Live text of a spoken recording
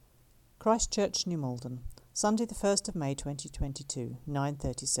Christ Church, New Malden, Sunday the 1st of May 2022,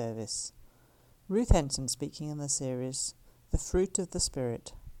 9:30 service. Ruth Henson speaking in the series, The Fruit of the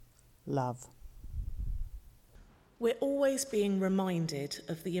Spirit, Love. We're always being reminded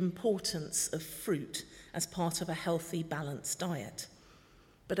of the importance of fruit as part of a healthy, balanced diet.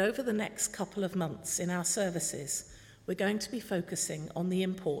 But over the next couple of months in our services, we're going to be focusing on the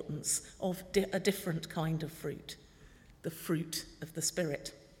importance of a different kind of fruit, the fruit of the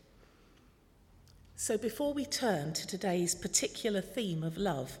Spirit. So before we turn to today's particular theme of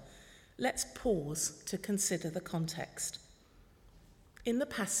love, let's pause to consider the context. In the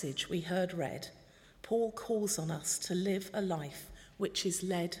passage we heard read, Paul calls on us to live a life which is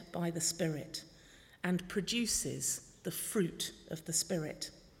led by the Spirit and produces the fruit of the Spirit.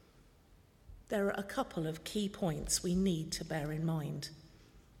 There are a couple of key points we need to bear in mind.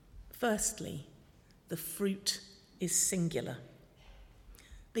 Firstly, the fruit is singular.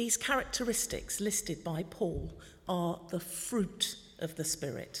 These characteristics listed by Paul are the fruit of the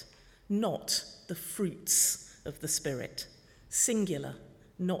Spirit, not the fruits of the Spirit. Singular,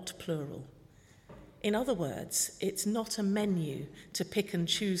 not plural. In other words, it's not a menu to pick and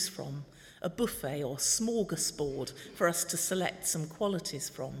choose from, a buffet or smorgasbord for us to select some qualities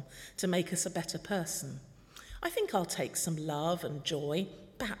from to make us a better person. I think I'll take some love and joy,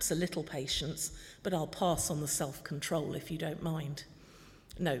 perhaps a little patience, but I'll pass on the self-control if you don't mind.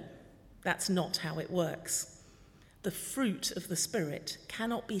 No, that's not how it works. The fruit of the Spirit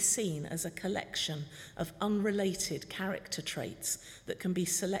cannot be seen as a collection of unrelated character traits that can be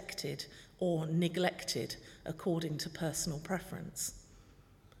selected or neglected according to personal preference.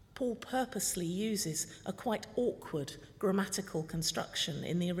 Paul purposely uses a quite awkward grammatical construction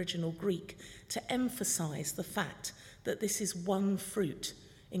in the original Greek to emphasize the fact that this is one fruit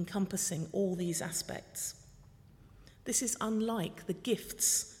encompassing all these aspects. This is unlike the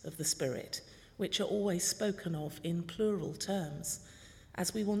gifts of the Spirit, which are always spoken of in plural terms,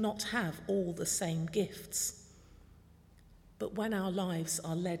 as we will not have all the same gifts. But when our lives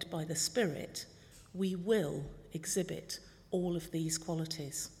are led by the Spirit, we will exhibit all of these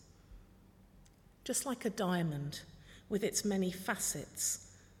qualities. Just like a diamond with its many facets,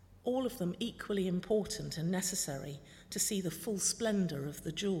 all of them equally important and necessary to see the full splendor of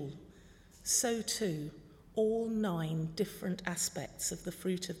the jewel, so too all 9 different aspects of the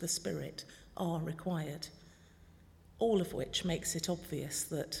fruit of the Spirit are required, all of which makes it obvious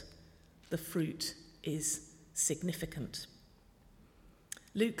that the fruit is significant.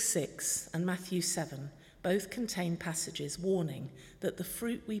 Luke 6 and Matthew 7 both contain passages warning that the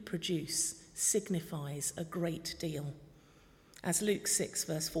fruit we produce signifies a great deal. As Luke 6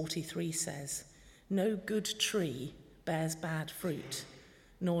 verse 43 says, "No good tree bears bad fruit,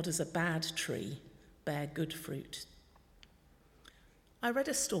 nor does a bad tree bear good fruit." I read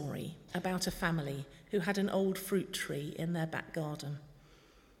a story about a family who had an old fruit tree in their back garden.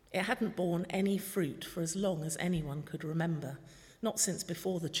 It hadn't borne any fruit for as long as anyone could remember, not since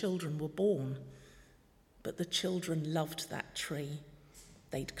before the children were born. But the children loved that tree.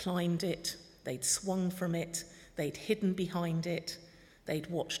 They'd climbed it, they'd swung from it, they'd hidden behind it, they'd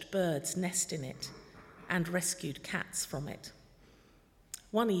watched birds nest in it, and rescued cats from it.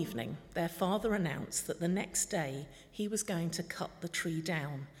 One evening, their father announced that the next day he was going to cut the tree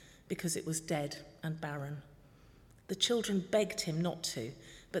down because it was dead and barren. The children begged him not to,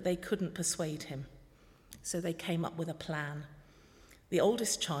 but they couldn't persuade him. So they came up with a plan. The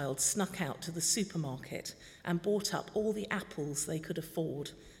oldest child snuck out to the supermarket and bought up all the apples they could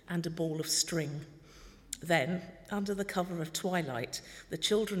afford and a ball of string. Then, under the cover of twilight, the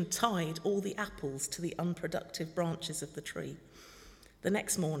children tied all the apples to the unproductive branches of the tree. The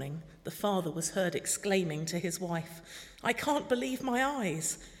next morning, the father was heard exclaiming to his wife, "I can't believe my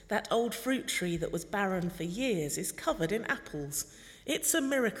eyes. That old fruit tree that was barren for years is covered in apples. It's a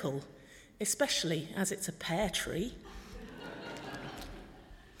miracle, especially as it's a pear tree."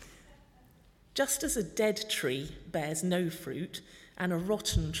 Just as a dead tree bears no fruit and a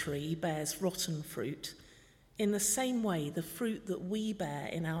rotten tree bears rotten fruit, in the same way the fruit that we bear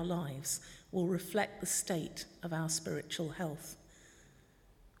in our lives will reflect the state of our spiritual health.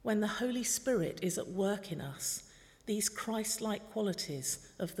 When the Holy Spirit is at work in us, these Christ-like qualities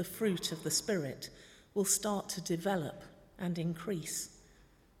of the fruit of the Spirit will start to develop and increase.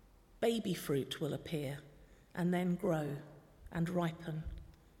 Baby fruit will appear and then grow and ripen.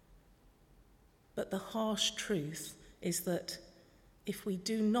 But the harsh truth is that if we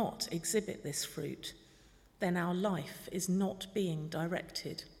do not exhibit this fruit, then our life is not being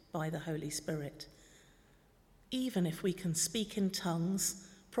directed by the Holy Spirit. Even if we can speak in tongues,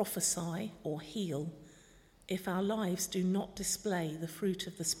 prophesy or heal, if our lives do not display the fruit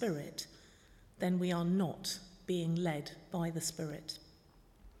of the Spirit, then we are not being led by the Spirit.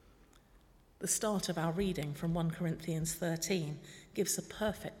 The start of our reading from 1 Corinthians 13 gives a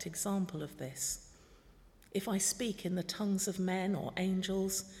perfect example of this. If I speak in the tongues of men or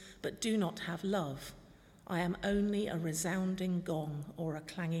angels, but do not have love, I am only a resounding gong or a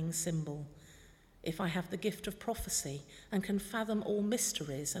clanging cymbal. If I have the gift of prophecy and can fathom all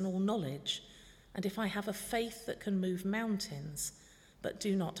mysteries and all knowledge, and if I have a faith that can move mountains, but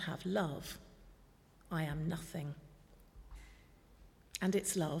do not have love, I am nothing. And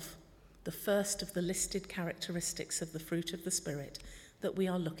it's love, the first of the listed characteristics of the fruit of the Spirit, that we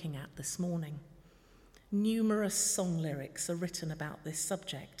are looking at this morning. Numerous song lyrics are written about this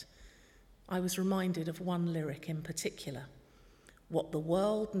subject. I was reminded of one lyric in particular. What the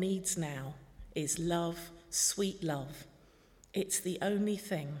world needs now is love, sweet love. It's the only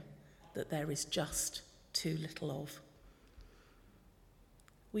thing that there is just too little of.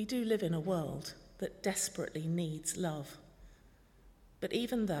 We do live in a world that desperately needs love. But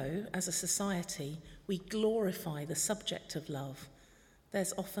even though, as a society, we glorify the subject of love,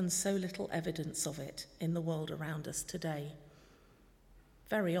 there's often so little evidence of it in the world around us today.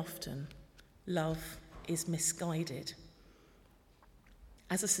 Very often, love is misguided.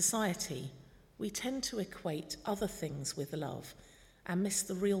 As a society, we tend to equate other things with love and miss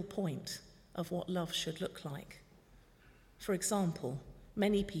the real point of what love should look like. For example,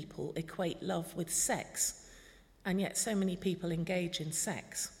 many people equate love with sex, and yet so many people engage in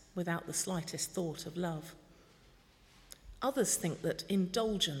sex without the slightest thought of love. Others think that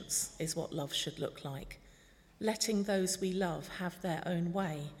indulgence is what love should look like, letting those we love have their own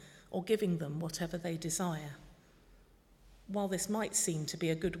way or giving them whatever they desire. While this might seem to be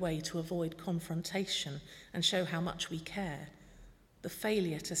a good way to avoid confrontation and show how much we care, the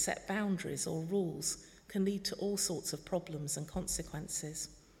failure to set boundaries or rules can lead to all sorts of problems and consequences.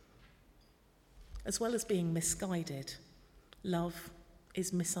 As well as being misguided, love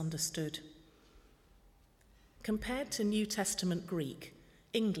is misunderstood. Compared to New Testament Greek,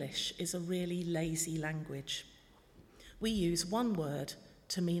 English is a really lazy language. We use one word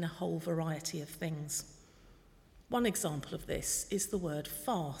to mean a whole variety of things. One example of this is the word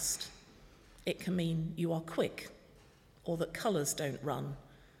fast. It can mean you are quick, or that colours don't run,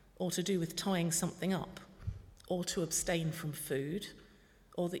 or to do with tying something up, or to abstain from food,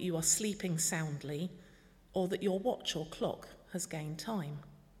 or that you are sleeping soundly, or that your watch or clock has gained time.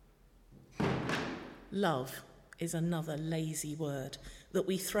 Love is another lazy word that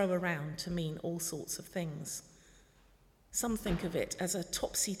we throw around to mean all sorts of things. Some think of it as a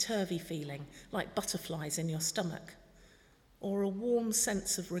topsy-turvy feeling, like butterflies in your stomach, or a warm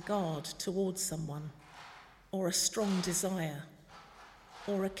sense of regard towards someone, or a strong desire,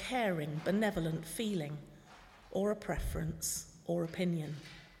 or a caring, benevolent feeling, or a preference or opinion.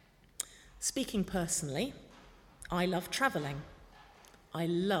 Speaking personally, I love travelling. I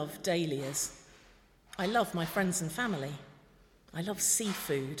love dahlias. I love my friends and family. I love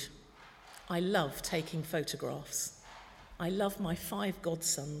seafood. I love taking photographs. I love my 5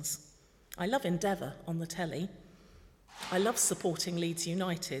 godsons. I love Endeavour on the telly. I love supporting Leeds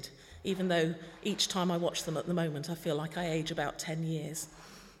United, even though each time I watch them at the moment I feel like I age about 10 years.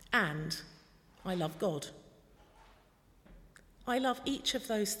 And I love God. I love each of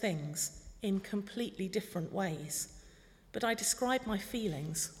those things in completely different ways, but I describe my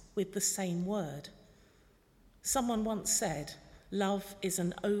feelings with the same word. Someone once said, love is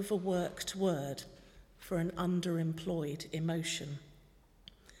an overworked word for an underemployed emotion.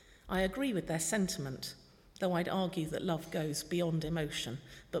 I agree with their sentiment, though I'd argue that love goes beyond emotion,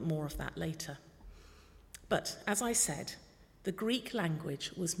 but more of that later. But, as I said, the Greek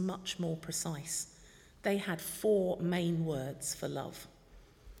language was much more precise. They had 4 main words for love.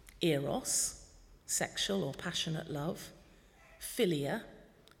 Eros, sexual or passionate love. Philia,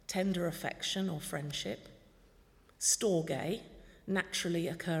 tender affection or friendship. Storge, naturally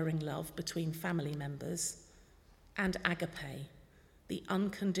occurring love between family members. And agape, the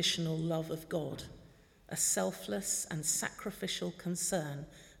unconditional love of God, a selfless and sacrificial concern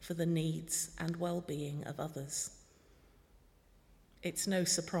for the needs and well-being of others. It's no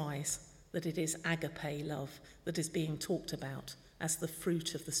surprise that it is agape love that is being talked about as the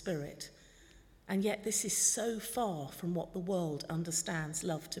fruit of the Spirit, and yet this is so far from what the world understands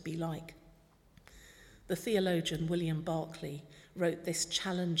love to be like. The theologian William Barclay wrote this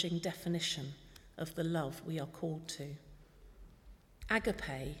challenging definition of the love we are called to.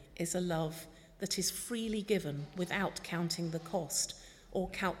 Agape is a love that is freely given without counting the cost or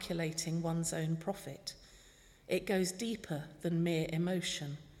calculating one's own profit. It goes deeper than mere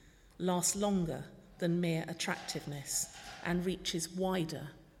emotion, lasts longer than mere attractiveness and reaches wider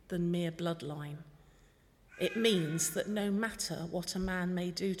than mere bloodline. It means that no matter what a man may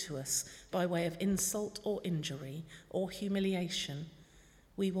do to us by way of insult or injury or humiliation,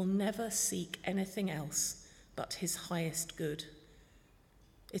 we will never seek anything else but his highest good.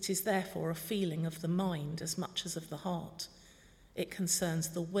 It is therefore a feeling of the mind as much as of the heart. It concerns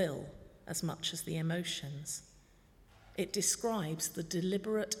the will as much as the emotions. It describes the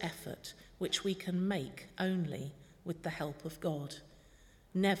deliberate effort which we can make only with the help of God,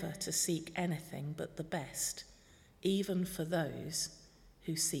 never to seek anything but the best, even for those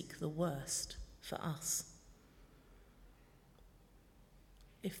who seek the worst for us.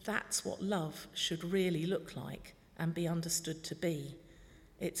 If that's what love should really look like and be understood to be,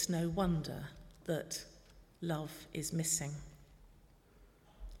 it's no wonder that love is missing.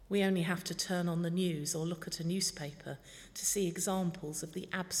 We only have to turn on the news or look at a newspaper to see examples of the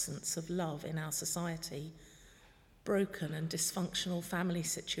absence of love in our society. Broken and dysfunctional family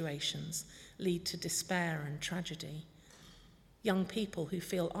situations lead to despair and tragedy. Young people who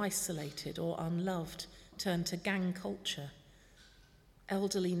feel isolated or unloved turn to gang culture.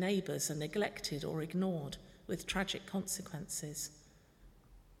 Elderly neighbours are neglected or ignored with tragic consequences.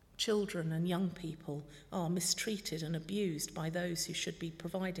 Children and young people are mistreated and abused by those who should be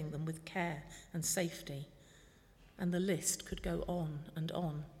providing them with care and safety. And the list could go on and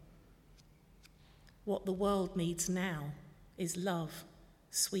on. What the world needs now is love,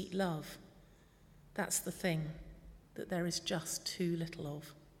 sweet love. That's the thing that there is just too little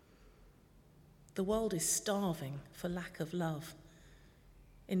of. The world is starving for lack of love.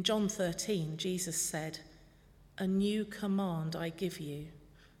 In John 13, Jesus said, "A new command I give you,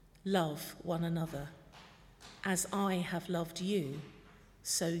 love one another. As I have loved you,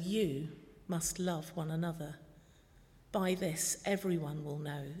 so you must love one another. By this, everyone will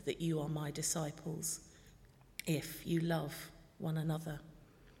know that you are my disciples, if you love one another."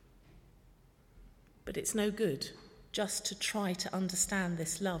 But it's no good just to try to understand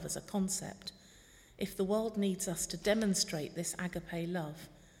this love as a concept. If the world needs us to demonstrate this agape love,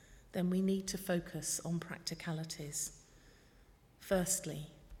 then we need to focus on practicalities. Firstly,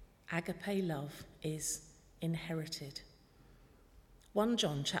 agape love is inherited. 1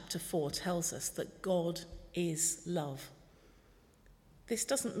 John chapter 4 tells us that God is love. This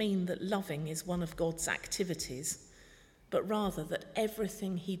doesn't mean that loving is one of God's activities, but rather that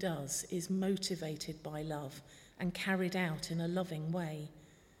everything he does is motivated by love and carried out in a loving way.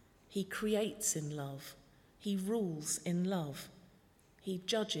 He creates in love. He rules in love. He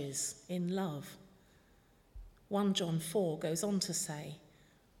judges in love. 1 John 4 goes on to say,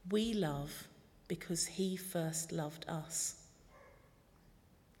 "We love because he first loved us."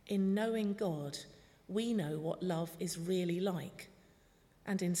 In knowing God, we know what love is really like.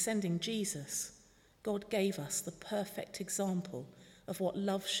 And in sending Jesus, God gave us the perfect example of what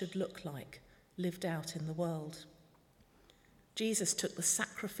love should look like, lived out in the world. Jesus took the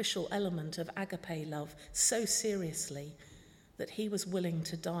sacrificial element of agape love so seriously that he was willing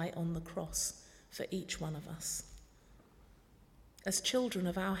to die on the cross for each one of us. As children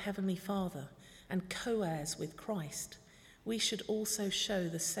of our Heavenly Father and co-heirs with Christ, we should also show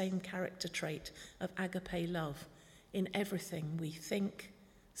the same character trait of agape love in everything we think,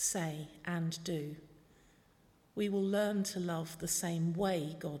 say, and do. We will learn to love the same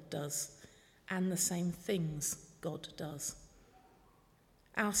way God does and the same things God does.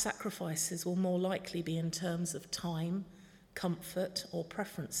 Our sacrifices will more likely be in terms of time, comfort, or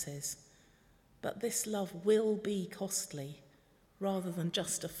preferences, but this love will be costly rather than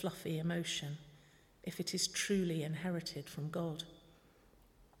just a fluffy emotion if it is truly inherited from God.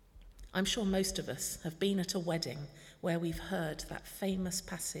 I'm sure most of us have been at a wedding where we've heard that famous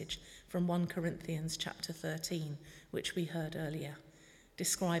passage from 1 Corinthians chapter 13, which we heard earlier,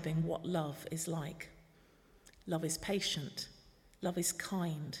 describing what love is like. Love is patient. Love is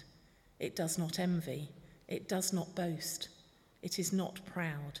kind. It does not envy. It does not boast. It is not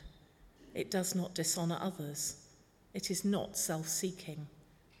proud. It does not dishonour others. It is not self-seeking.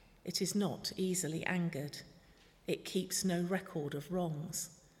 It is not easily angered. It keeps no record of wrongs.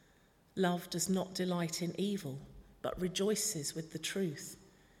 Love does not delight in evil, but rejoices with the truth.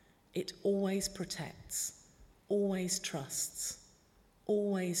 It always protects, always trusts,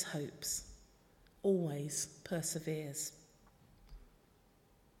 always hopes, always perseveres.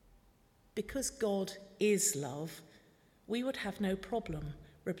 Because God is love, we would have no problem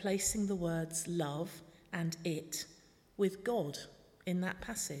replacing the words love and it with God in that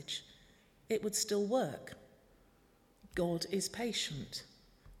passage. It would still work. God is patient.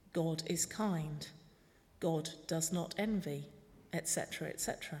 God is kind. God does not envy, etc.,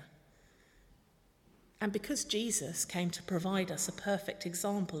 etc. And because Jesus came to provide us a perfect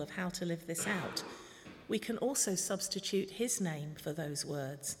example of how to live this out, we can also substitute his name for those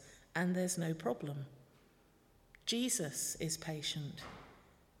words, and there's no problem. Jesus is patient.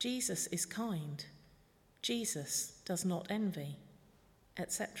 Jesus is kind. Jesus does not envy,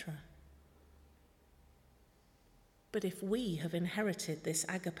 etc. But if we have inherited this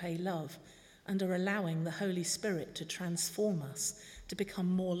agape love and are allowing the Holy Spirit to transform us to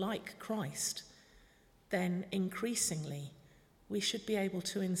become more like Christ, then increasingly we should be able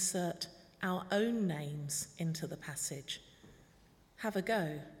to insert our own names into the passage. Have a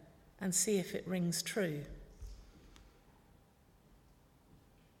go and see if it rings true.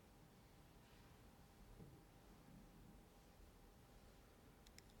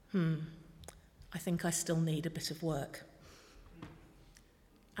 I think I still need a bit of work.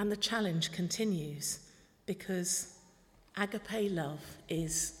 And the challenge continues because agape love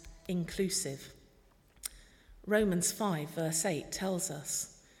is inclusive. Romans 5 verse 8 tells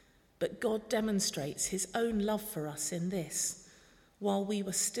us, "But God demonstrates his own love for us in this: while we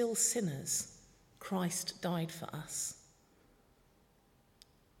were still sinners, Christ died for us."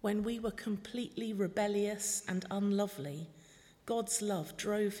 When we were completely rebellious and unlovely, God's love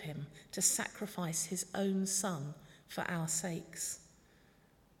drove him to sacrifice his own Son for our sakes.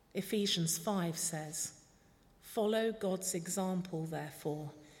 Ephesians 5 says, "Follow God's example,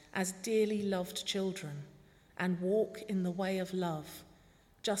 therefore, as dearly loved children, and walk in the way of love,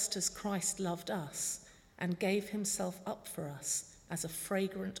 just as Christ loved us and gave himself up for us as a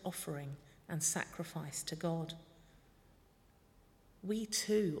fragrant offering and sacrifice to God." We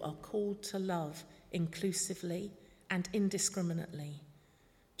too are called to love inclusively and indiscriminately.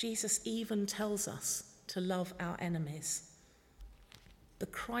 Jesus even tells us to love our enemies. The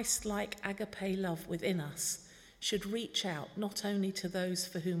Christ-like agape love within us should reach out not only to those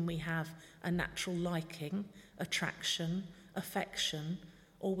for whom we have a natural liking, attraction, affection,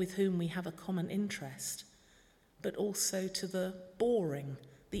 or with whom we have a common interest, but also to the boring,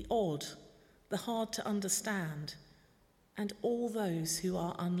 the odd, the hard to understand, and all those who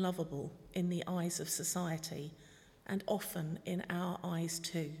are unlovable in the eyes of society, and often in our eyes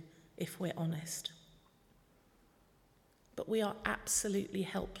too, if we're honest. But we are absolutely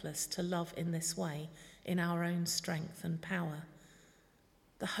helpless to love in this way in our own strength and power.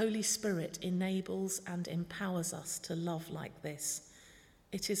 The Holy Spirit enables and empowers us to love like this.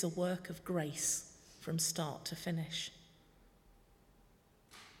 It is a work of grace from start to finish.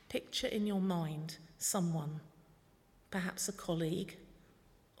 Picture in your mind someone, perhaps a colleague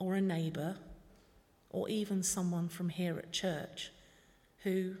or a neighbour, or even someone from here at church,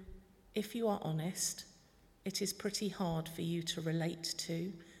 who, if you are honest, it is pretty hard for you to relate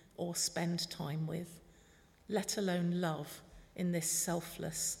to or spend time with, let alone love in this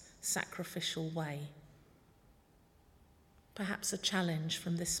selfless, sacrificial way. Perhaps a challenge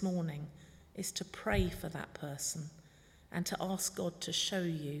from this morning is to pray for that person and to ask God to show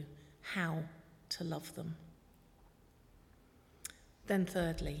you how to love them. Then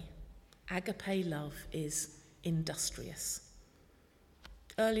thirdly, agape love is industrious.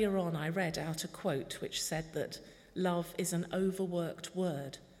 Earlier on, I read out a quote which said that love is an overworked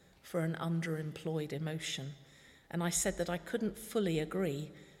word for an underemployed emotion. And I said that I couldn't fully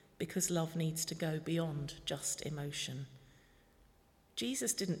agree because love needs to go beyond just emotion.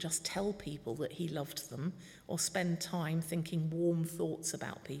 Jesus didn't just tell people that he loved them or spend time thinking warm thoughts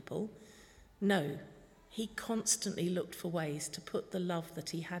about people. No, he constantly looked for ways to put the love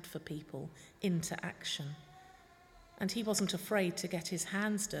that he had for people into action. And he wasn't afraid to get his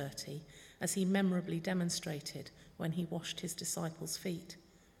hands dirty, as he memorably demonstrated when he washed his disciples' feet.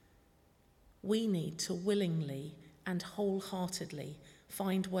 We need to willingly and wholeheartedly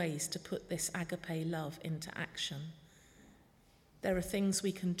find ways to put this agape love into action. There are things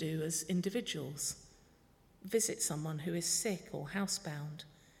we can do as individuals. Visit someone who is sick or housebound.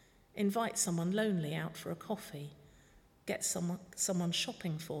 Invite someone lonely out for a coffee. Get someone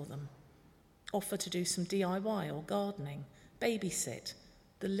shopping for them. Offer to do some DIY or gardening. Babysit.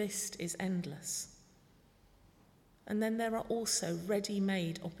 The list is endless. And then there are also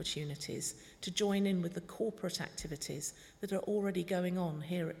ready-made opportunities to join in with the corporate activities that are already going on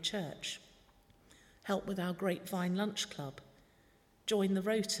here at church. Help with our Grapevine Lunch Club. Join the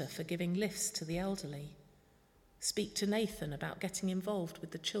rota for giving lifts to the elderly. Speak to Nathan about getting involved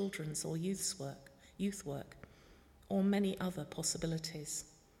with the children's or youth work, or many other possibilities.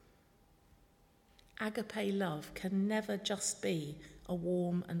 Agape love can never just be a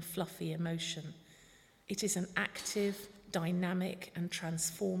warm and fluffy emotion. It is an active, dynamic, and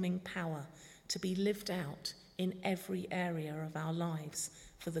transforming power to be lived out in every area of our lives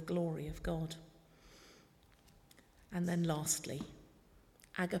for the glory of God. And then lastly,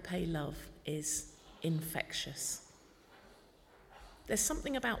 agape love is infectious. There's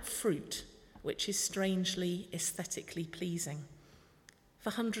something about fruit which is strangely aesthetically pleasing. For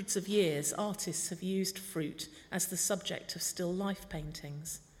hundreds of years, artists have used fruit as the subject of still life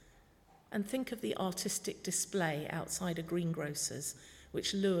paintings. And think of the artistic display outside a greengrocer's,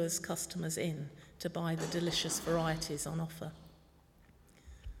 which lures customers in to buy the delicious varieties on offer.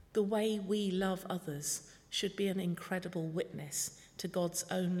 The way we love others should be an incredible witness to God's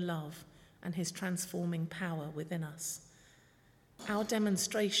own love and his transforming power within us. Our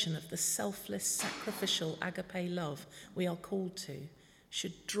demonstration of the selfless, sacrificial agape love we are called to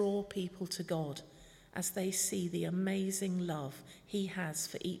should draw people to God as they see the amazing love he has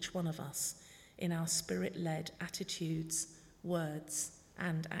for each one of us in our spirit-led attitudes, words,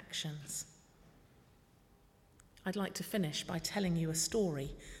 and actions. I'd like to finish by telling you a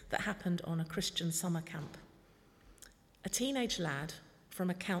story that happened on a Christian summer camp. A teenage lad from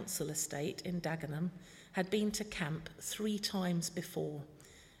a council estate in Dagenham had been to camp 3 times before,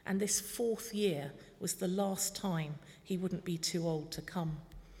 and this 4th year was the last time he wouldn't be too old to come.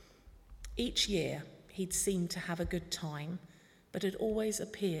 Each year he'd seemed to have a good time, but had always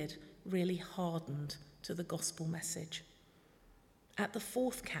appeared really hardened to the gospel message. At the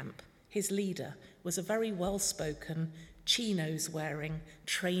 4th camp, his leader was a very well-spoken, chinos-wearing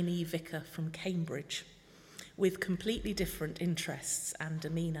trainee vicar from Cambridge, with completely different interests and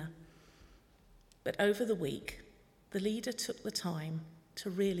demeanour. But over the week, the leader took the time to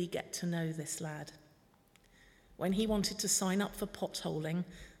really get to know this lad. When he wanted to sign up for potholing,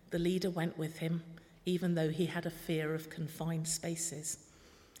 the leader went with him, even though he had a fear of confined spaces.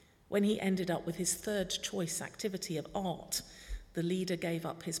 When he ended up with his 3rd choice activity of art, the leader gave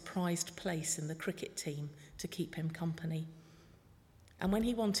up his prized place in the cricket team to keep him company. And when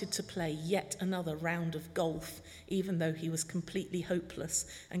he wanted to play yet another round of golf, even though he was completely hopeless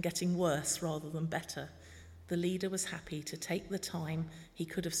and getting worse rather than better, the leader was happy to take the time he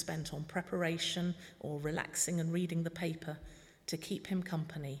could have spent on preparation or relaxing and reading the paper to keep him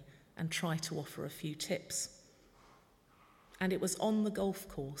company and try to offer a few tips. And it was on the golf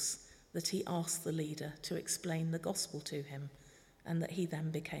course that he asked the leader to explain the gospel to him, and that he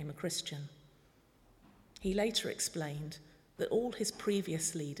then became a Christian. He later explained that all his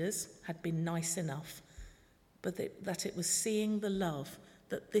previous leaders had been nice enough, but that it was seeing the love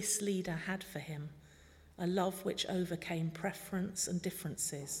that this leader had for him, a love which overcame preference and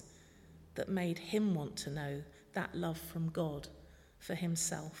differences, that made him want to know that love from God for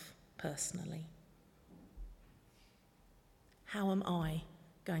himself personally. How am I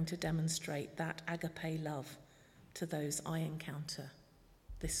going to demonstrate that agape love to those I encounter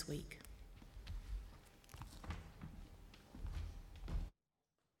this week?